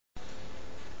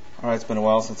Alright, it's been a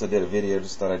while since I did a video.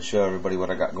 Just thought I'd show everybody what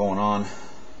I got going on.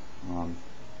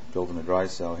 Building a dry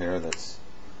cell here that's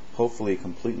hopefully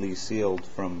completely sealed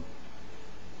from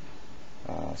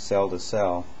cell to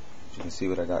cell. As you can see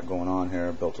what I got going on here.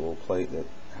 I built a little plate that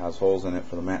has holes in it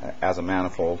for the as a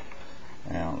manifold.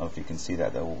 And I don't know if you can see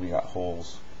that though. We got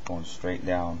holes going straight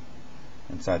down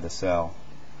inside the cell.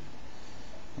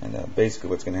 And basically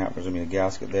what's going to happen is going to be a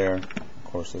gasket there. Of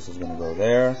course this is going to go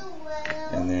there.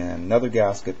 And then another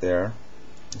gasket there.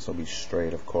 This will be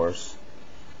straight, of course.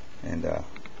 And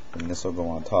this will go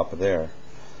on top of there.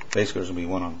 Basically there's going to be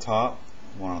one on top,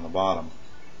 one on the bottom.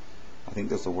 I think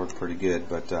this will work pretty good,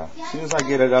 but as soon as I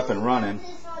get it up and running,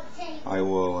 I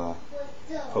will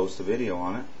post a video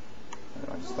on it.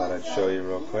 I just thought I'd show you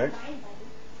real quick.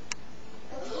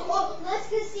 Let's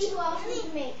go see who else we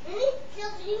can make.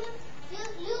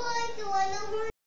 You like the one over